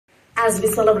as we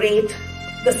celebrate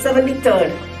the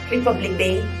 73rd Republic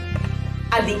Day,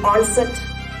 at the onset,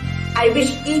 I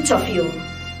wish each of you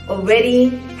a very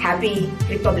happy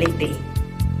Republic Day.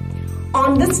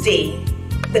 On this day,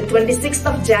 the 26th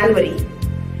of January,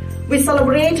 we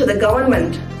celebrate the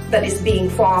government that is being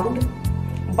formed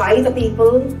by the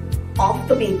people, of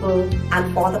the people,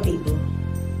 and for the people.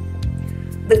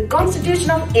 The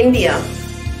Constitution of India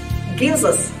gives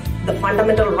us the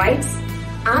fundamental rights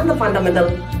and the fundamental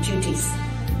duties.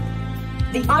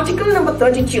 The article number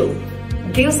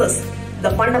 32 gives us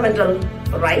the fundamental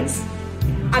rights,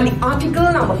 and the article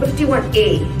number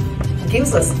 51A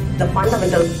gives us the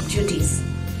fundamental duties.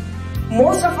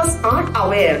 Most of us aren't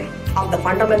aware of the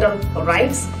fundamental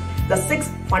rights, the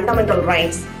 6 fundamental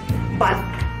rights, but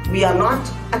we are not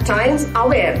at times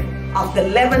aware of the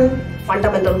 11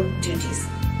 fundamental duties.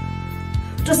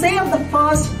 To say of the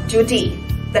first duty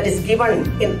that is given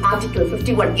in Article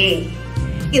 51A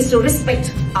is to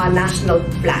respect our national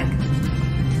flag.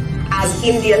 As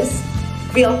Indians,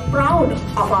 we are proud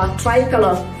of our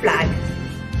tricolor flag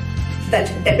that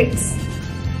depicts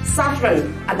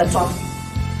saffron at the top,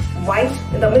 white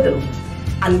in the middle,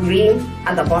 and green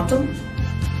at the bottom,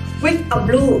 with a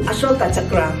blue Ashoka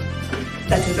chakra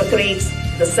that decorates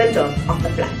the center of the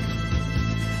flag.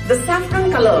 The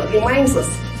saffron color reminds us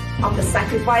of the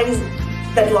sacrifice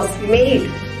that was made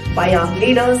by our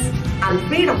leaders and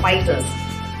freedom fighters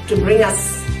to bring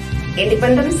us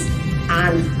independence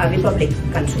and a republic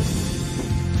country.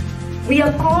 We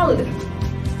are called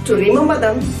to remember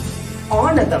them,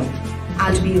 honor them,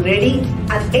 and be ready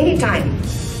at any time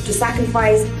to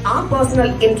sacrifice our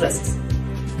personal interests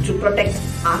to protect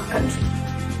our country.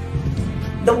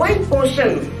 The white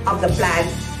portion of the flag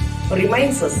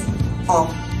reminds us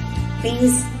of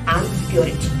peace and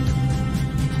purity.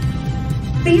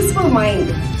 Peaceful mind,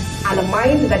 and a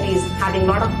mind that is having a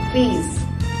lot of peace,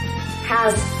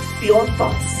 has pure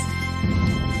thoughts.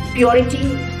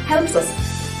 Purity helps us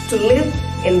to live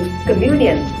in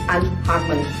communion and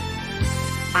harmony.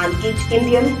 And each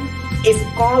Indian is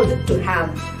called to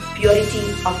have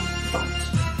purity of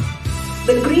thought.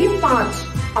 The green part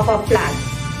of our flag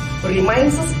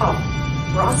reminds us of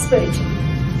prosperity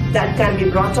that can be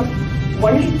brought up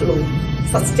only through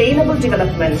sustainable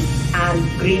development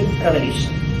and green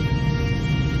revolution.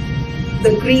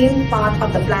 The green part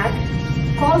of the flag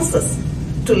calls us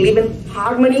to live in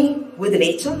harmony with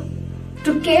nature,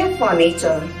 to care for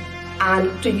nature, and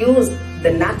to use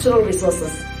the natural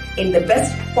resources in the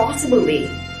best possible way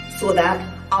so that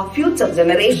our future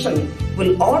generation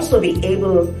will also be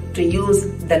able to use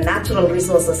the natural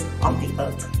resources of the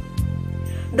earth.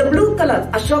 The blue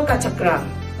colored Ashoka chakra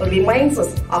reminds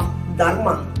us of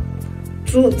dharma,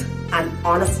 truth, and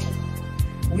honesty.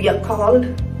 We are called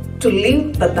to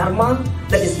live the dharma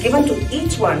that is given to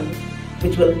each one,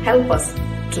 which will help us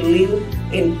to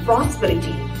live in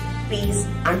prosperity, peace,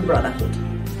 and brotherhood.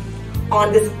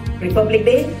 On this Republic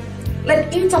Day,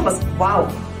 let each of us vow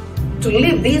to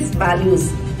live these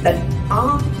values that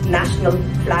our national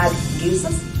flag gives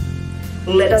us.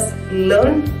 Let us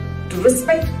learn to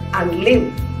respect and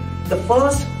live the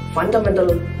first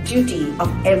fundamental duty of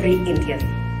every Indian.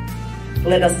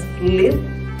 Let us live,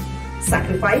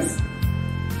 sacrifice,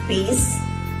 peace,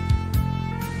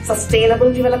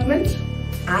 sustainable development,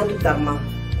 and dharma.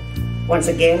 Once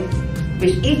again,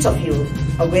 wish each of you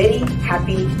a very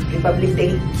happy Republic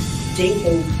Day. Jai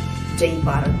Hind, Jai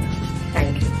Bharat.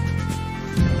 Thank you.